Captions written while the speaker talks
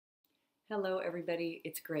Hello, everybody.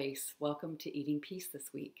 It's Grace. Welcome to Eating Peace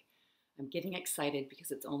this week. I'm getting excited because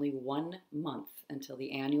it's only 1 month until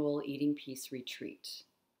the annual Eating Peace retreat.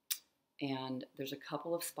 And there's a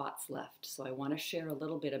couple of spots left, so I want to share a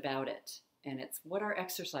little bit about it. And it's what our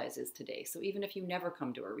exercise is today. So even if you never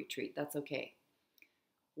come to a retreat, that's okay.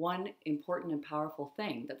 One important and powerful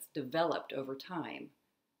thing that's developed over time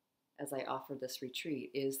as I offer this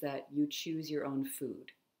retreat is that you choose your own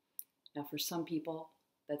food. Now, for some people,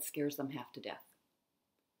 that scares them half to death.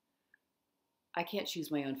 I can't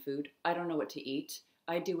choose my own food. I don't know what to eat.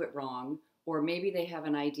 I do it wrong. Or maybe they have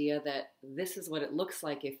an idea that this is what it looks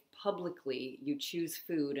like if publicly you choose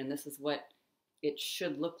food, and this is what it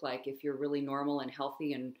should look like if you're really normal and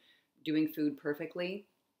healthy and doing food perfectly.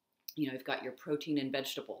 You know, you've got your protein and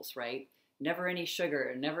vegetables, right? Never any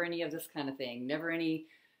sugar, never any of this kind of thing, never any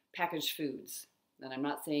packaged foods. And I'm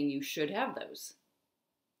not saying you should have those,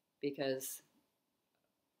 because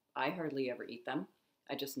I hardly ever eat them.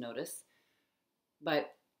 I just notice.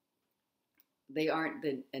 But they aren't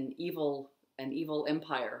an evil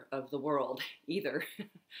empire of the world either.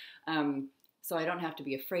 So I don't have to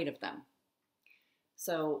be afraid of them.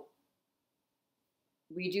 So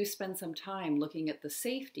we do spend some time looking at the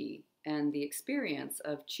safety and the experience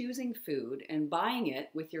of choosing food and buying it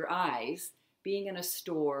with your eyes, being in a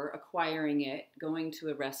store, acquiring it, going to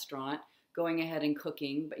a restaurant, going ahead and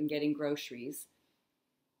cooking and getting groceries,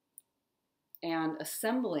 and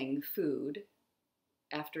assembling food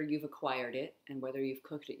after you've acquired it, and whether you've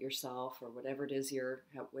cooked it yourself or whatever it is you're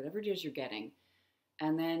getting,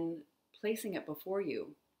 and then placing it before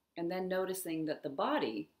you, and then noticing that the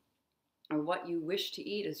body, or what you wish to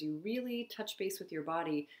eat, as you really touch base with your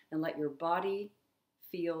body and let your body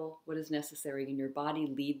feel what is necessary and your body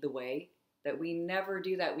lead the way. That we never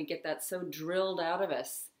do that. We get that so drilled out of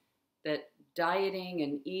us that dieting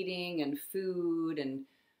and eating and food and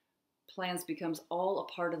plans becomes all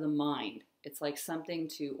a part of the mind. It's like something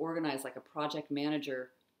to organize, like a project manager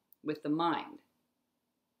with the mind,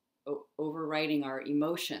 overriding our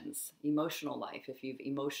emotions, emotional life, if you've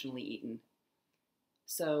emotionally eaten.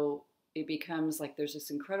 So it becomes like there's this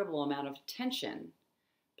incredible amount of tension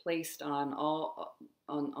placed on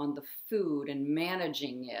the food and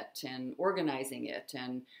managing it and organizing it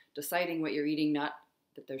and deciding what you're eating. Not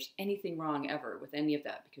that there's anything wrong ever with any of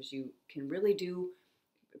that, because you can really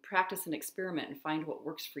practice and experiment and find what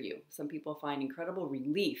works for you. Some people find incredible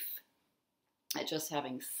relief at just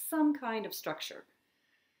having some kind of structure.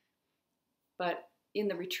 But in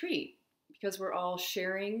the retreat, because we're all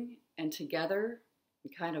sharing and together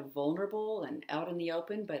and kind of vulnerable and out in the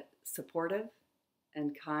open, but supportive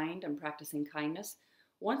and kind and practicing kindness,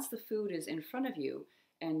 once the food is in front of you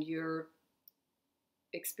and you're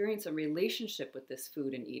experience a relationship with this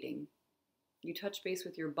food and eating, you touch base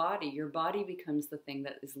with your body becomes the thing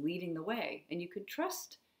that is leading the way. And you can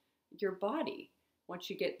trust your body.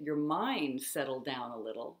 Once you get your mind settled down a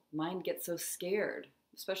little, mind gets so scared,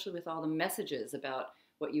 especially with all the messages about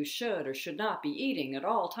what you should or should not be eating at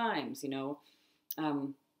all times,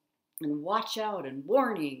 and watch out and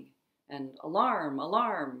warning and alarm,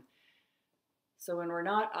 alarm. So when we're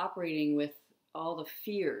not operating with all the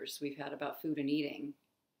fears we've had about food and eating,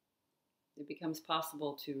 it becomes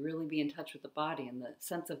possible to really be in touch with the body and the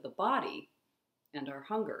sense of the body and our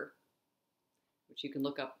hunger, which you can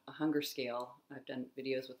look up a hunger scale. I've done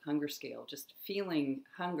videos with hunger scale, just feeling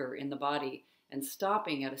hunger in the body and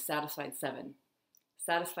stopping at a satisfied 7.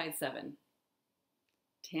 Satisfied 7.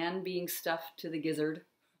 10 being stuffed to the gizzard.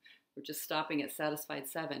 We're just stopping at satisfied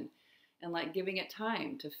 7. And like giving it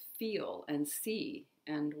time to feel and see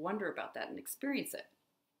and wonder about that and experience it.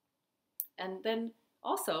 And then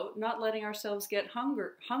also, not letting ourselves get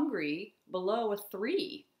hungry below a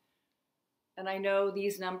 3. And I know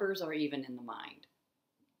these numbers are even in the mind.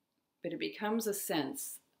 But it becomes a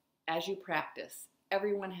sense, as you practice,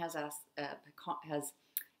 everyone has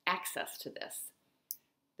access to this.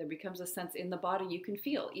 There becomes a sense in the body you can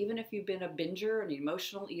feel. Even if you've been a binger, an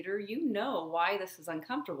emotional eater, you know why this is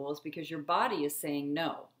uncomfortable is because your body is saying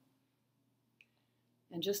no.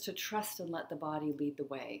 And just to trust and let the body lead the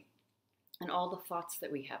way. And all the thoughts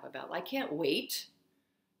that we have about, I can't wait.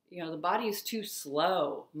 The body is too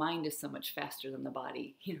slow. Mind is so much faster than the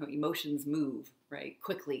body. Emotions move, right,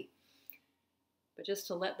 quickly. But just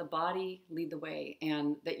to let the body lead the way,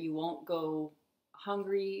 and that you won't go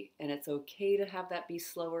hungry, and it's okay to have that be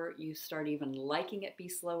slower. You start even liking it be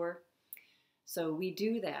slower. So we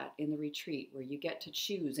do that in the retreat where you get to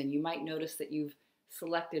choose, and you might notice that you've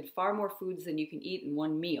selected far more foods than you can eat in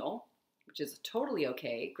one meal, which is totally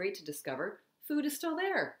okay, great to discover. Food is still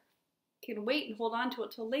there. You can wait and hold on to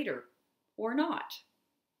it till later, or not.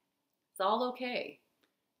 It's all okay.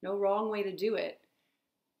 No wrong way to do it.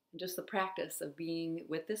 Just the practice of being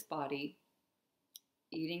with this body,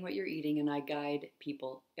 eating what you're eating, and I guide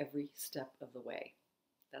people every step of the way.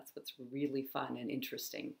 That's what's really fun and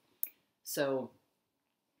interesting. So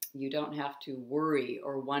you don't have to worry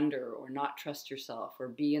or wonder or not trust yourself or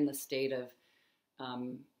be in the state of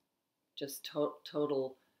just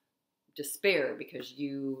total despair because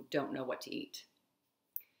you don't know what to eat,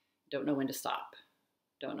 don't know when to stop,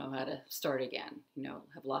 don't know how to start again,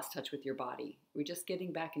 have lost touch with your body. We're just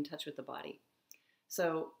getting back in touch with the body.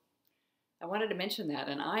 So I wanted to mention that.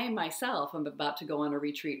 And I myself am about to go on a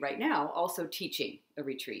retreat right now, also teaching a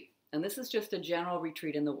retreat. And this is just a general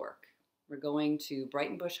retreat in the work. We're going to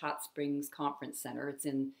Brighton Bush Hot Springs Conference Center. It's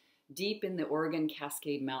deep in the Oregon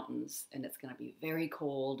Cascade Mountains, and it's going to be very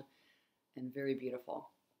cold and very beautiful.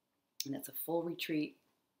 And it's a full retreat,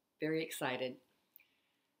 very excited.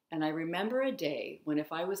 And I remember a day when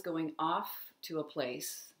if I was going off to a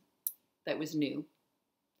place that was new,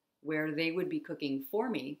 where they would be cooking for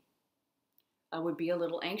me, I would be a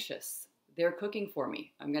little anxious. They're cooking for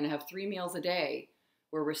me. I'm going to have 3 meals a day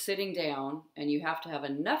where we're sitting down and you have to have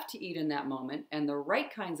enough to eat in that moment and the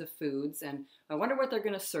right kinds of foods. And I wonder what they're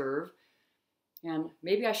going to serve. And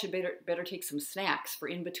maybe I should better take some snacks for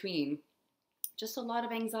in between. Just a lot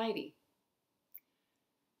of anxiety.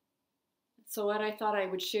 So what I thought I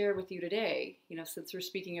would share with you today, since we're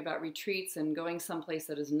speaking about retreats and going someplace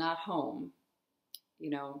that is not home,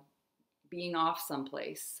 being off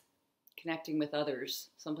someplace, connecting with others,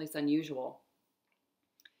 someplace unusual,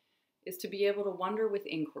 is to be able to wonder with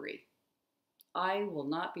inquiry. I will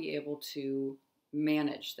not be able to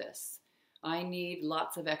manage this. I need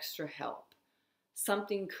lots of extra help.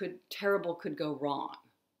 Something terrible could go wrong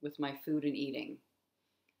with my food and eating.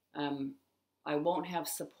 I won't have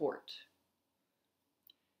support.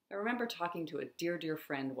 I remember talking to a dear, dear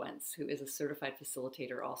friend once who is a certified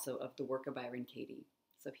facilitator also of the work of Byron Katie.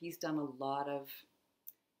 So he's done a lot of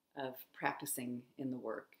practicing in the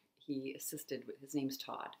work. He assisted with, his name's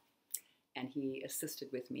Todd, and he assisted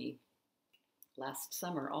with me last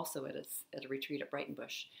summer also at a retreat at Brighton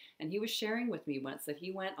Bush. And he was sharing with me once that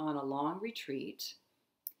he went on a long retreat,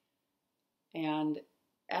 and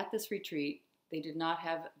at this retreat, they did not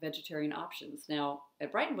have vegetarian options. Now,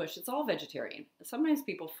 at Brighton Bush, it's all vegetarian. Sometimes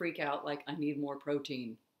people freak out like, I need more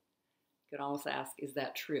protein. You can almost ask, is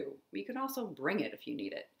that true? You can also bring it if you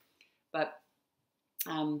need it. But,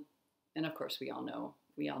 and of course, we all know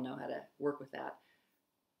how to work with that.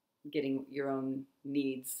 Getting your own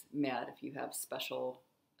needs met if you have a special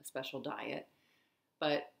diet.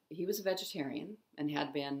 But he was a vegetarian and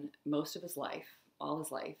had been most of his life, all his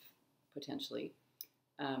life, potentially.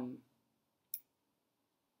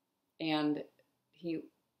 And he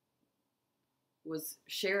was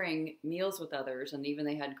sharing meals with others, and even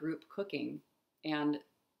they had group cooking, and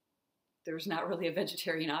there was not really a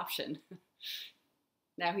vegetarian option.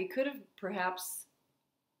 Now, he could have perhaps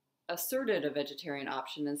asserted a vegetarian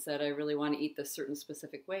option and said, I really want to eat this certain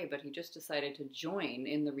specific way, but he just decided to join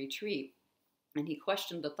in the retreat, and he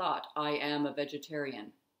questioned the thought, I am a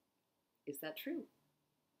vegetarian. Is that true?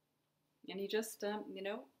 And he just,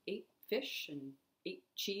 ate fish and ate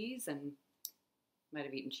cheese, and might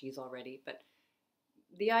have eaten cheese already, but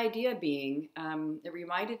the idea being, it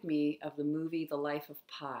reminded me of the movie The Life of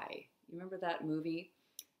Pi. You remember that movie?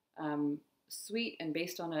 Sweet and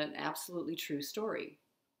based on an absolutely true story,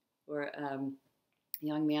 where a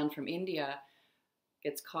young man from India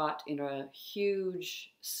gets caught in a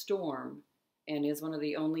huge storm and is one of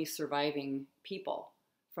the only surviving people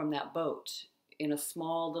from that boat in a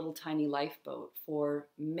small little tiny lifeboat for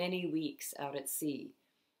many weeks out at sea.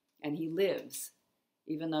 And he lives,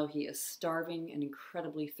 even though he is starving and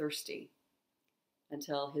incredibly thirsty,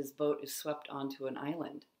 until his boat is swept onto an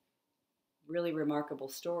island. Really remarkable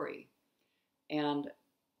story. And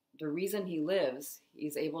the reason he lives,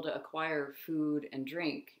 he's able to acquire food and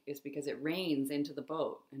drink, is because it rains into the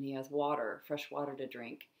boat and he has water, fresh water to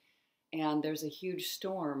drink. And there's a huge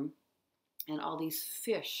storm and all these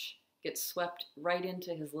fish get swept right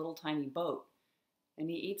into his little tiny boat, and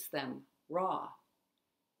he eats them raw.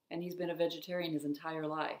 And he's been a vegetarian his entire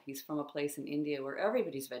life. He's from a place in India where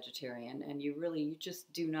everybody's vegetarian, and you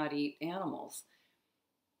just do not eat animals.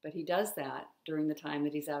 But he does that during the time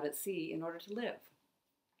that he's out at sea in order to live.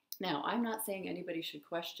 Now, I'm not saying anybody should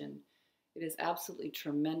question. It is absolutely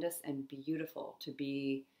tremendous and beautiful to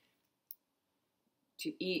eat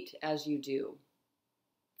as you do,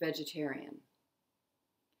 vegetarian,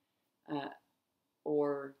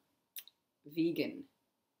 or vegan,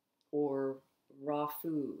 or raw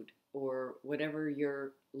food, or whatever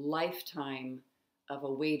your lifetime of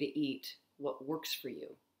a way to eat, what works for you.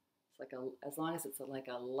 as long as it's like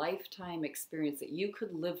a lifetime experience that you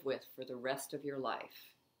could live with for the rest of your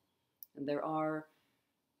life. And there are,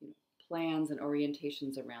 you know, plans and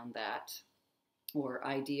orientations around that, or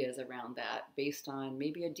ideas around that, based on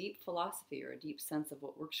maybe a deep philosophy or a deep sense of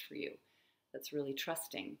what works for you. That's really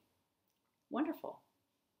trusting. Wonderful.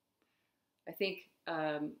 I think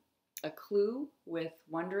a clue with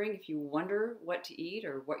wondering, if you wonder what to eat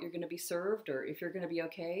or what you're going to be served or if you're going to be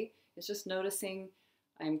okay, is just noticing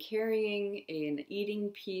I'm carrying an eating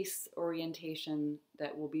peace orientation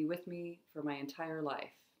that will be with me for my entire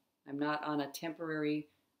life. I'm not on a temporary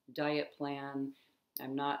diet plan.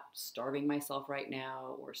 I'm not starving myself right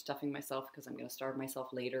now or stuffing myself because I'm going to starve myself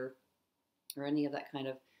later, or any of that kind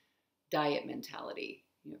of diet mentality,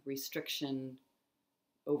 you know, restriction,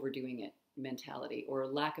 overdoing it mentality, or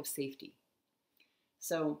lack of safety.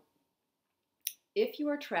 So if you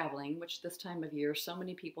are traveling, which this time of year so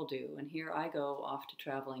many people do, and here I go off to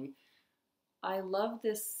traveling, I love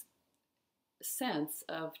this sense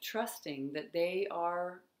of trusting that they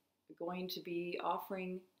are going to be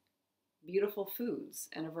offering beautiful foods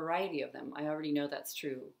and a variety of them. I already know that's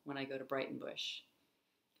true when I go to Brighton Bush.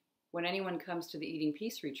 When anyone comes to the Eating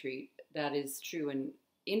Peace Retreat, that is true, and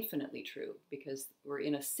infinitely true, because we're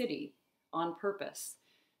in a city on purpose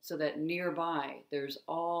so that nearby there's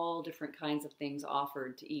all different kinds of things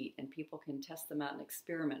offered to eat, and people can test them out and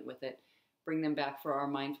experiment with it, bring them back for our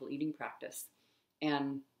mindful eating practice.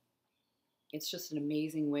 And it's just an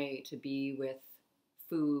amazing way to be with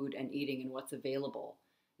food and eating and what's available,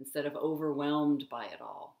 instead of overwhelmed by it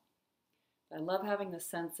all. I love having the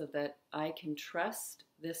sense of that I can trust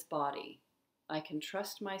this body. I can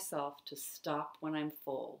trust myself to stop when I'm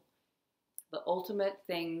full. The ultimate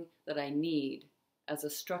thing that I need as a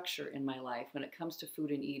structure in my life when it comes to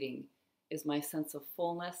food and eating is my sense of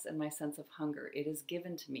fullness and my sense of hunger. It is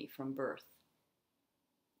given to me from birth.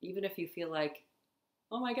 Even if you feel like,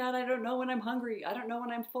 oh my God, I don't know when I'm hungry. I don't know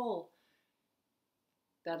when I'm full.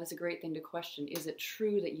 That is a great thing to question. Is it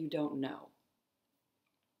true that you don't know?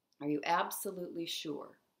 Are you absolutely sure?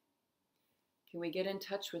 Can we get in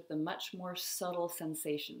touch with the much more subtle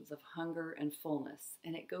sensations of hunger and fullness?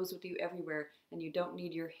 And it goes with you everywhere, and you don't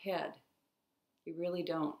need your head. You really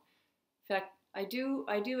don't. In fact, I do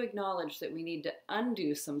acknowledge that we need to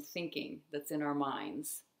undo some thinking that's in our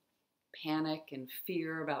minds. Panic and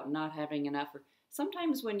fear about not having enough. Or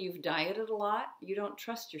sometimes when you've dieted a lot, you don't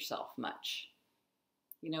trust yourself much.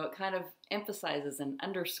 You know, it kind of emphasizes and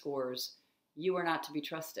underscores you are not to be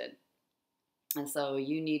trusted. And so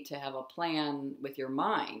you need to have a plan with your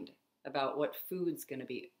mind about what food's going to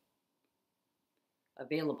be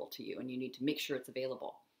available to you, and you need to make sure it's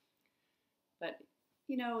available. But,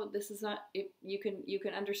 you know, this is not, you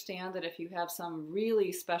can understand that if you have some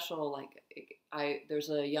really special, like there's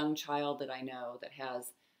a young child that I know that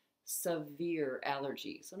has severe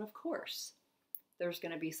allergies. And of course, there's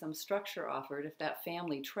going to be some structure offered. If that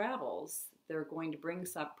family travels, they're going to bring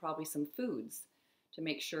probably some foods to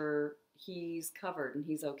make sure he's covered and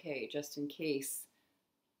he's okay, just in case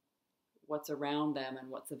what's around them and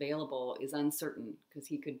what's available is uncertain, because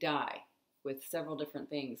he could die with several different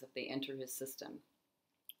things if they enter his system.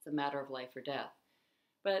 It's a matter of life or death.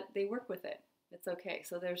 But they work with it. It's okay.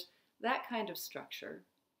 So there's that kind of structure.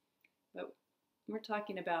 But we're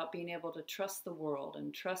talking about being able to trust the world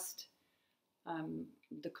and trust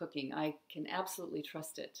the cooking. I can absolutely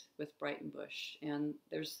trust it with Brighton Bush. And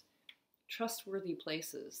there's trustworthy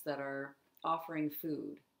places that are offering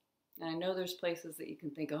food. And I know there's places that you can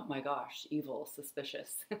think, oh my gosh, evil,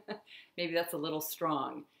 suspicious. Maybe that's a little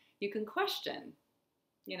strong. You can question,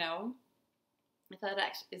 you know, if that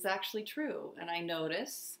is actually true. And I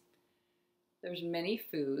notice there's many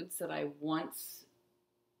foods that I once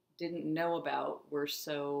didn't know about were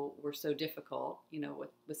so difficult, you know,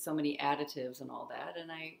 with so many additives and all that.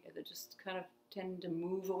 And I just kind of tend to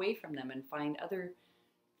move away from them and find other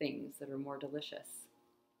things that are more delicious.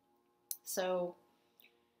 So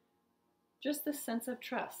just the sense of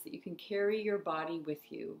trust that you can carry your body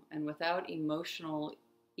with you, and without emotional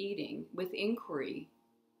eating, with inquiry,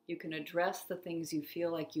 you can address the things you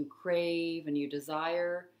feel like you crave and you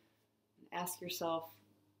desire, and ask yourself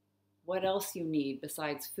what else you need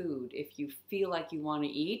besides food. If you feel like you want to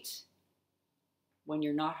eat when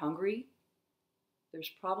you're not hungry, there's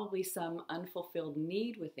probably some unfulfilled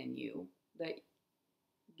need within you that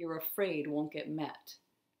you're afraid won't get met.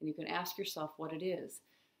 And you can ask yourself what it is.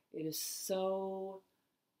 It is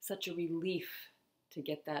such a relief to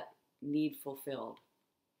get that need fulfilled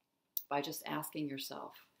by just asking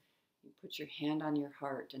yourself. You put your hand on your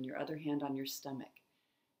heart and your other hand on your stomach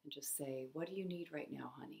and just say, what do you need right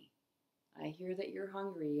now, honey? I hear that you're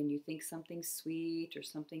hungry and you think something sweet or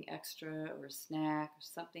something extra or a snack or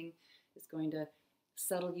something is going to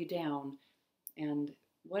settle you down. And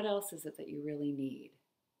what else is it that you really need?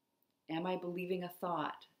 Am I believing a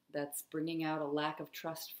thought that's bringing out a lack of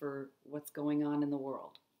trust for what's going on in the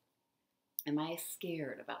world? Am I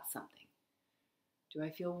scared about something? Do I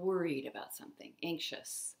feel worried about something,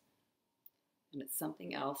 anxious? And it's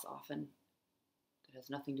something else often that has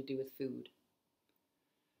nothing to do with food.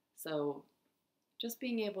 So just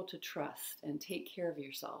being able to trust and take care of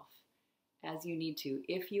yourself as you need to.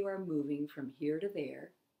 If you are moving from here to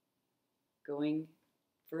there, going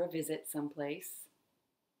for a visit someplace,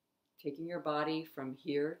 taking your body from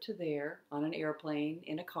here to there on an airplane,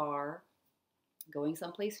 in a car, going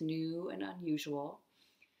someplace new and unusual,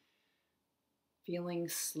 feeling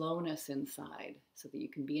slowness inside so that you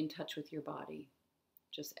can be in touch with your body.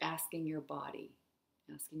 Just asking your body,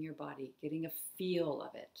 getting a feel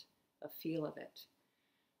of it, a feel of it.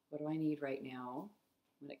 What do I need right now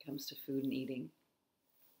when it comes to food and eating?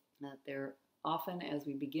 That there often, as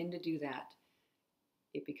we begin to do that,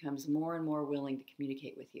 it becomes more and more willing to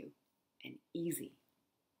communicate with you and easy.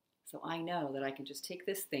 So I know that I can just take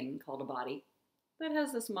this thing called a body that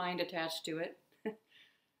has this mind attached to it,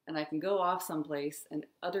 and I can go off someplace and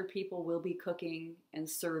other people will be cooking and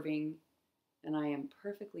serving, and I am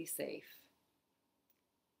perfectly safe,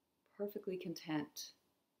 perfectly content,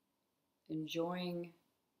 enjoying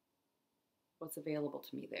what's available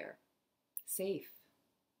to me there. Safe,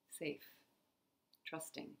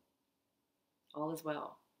 trusting. All is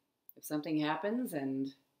well. If something happens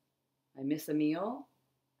and I miss a meal,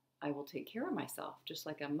 I will take care of myself, just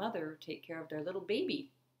like a mother take care of their little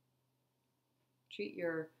baby. Treat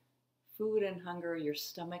your food and hunger, your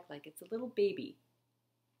stomach, like it's a little baby.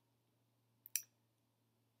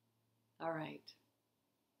 All right.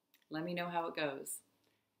 Let me know how it goes.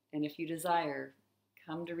 And if you desire,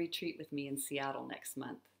 come to retreat with me in Seattle next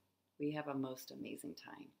month. We have a most amazing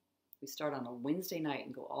time. We start on a Wednesday night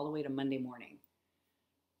and go all the way to Monday morning.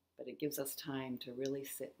 But it gives us time to really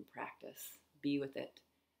sit and practice, be with it,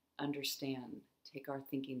 understand, take our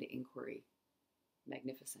thinking to inquiry.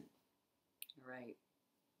 Magnificent. All right.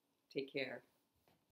 Take care.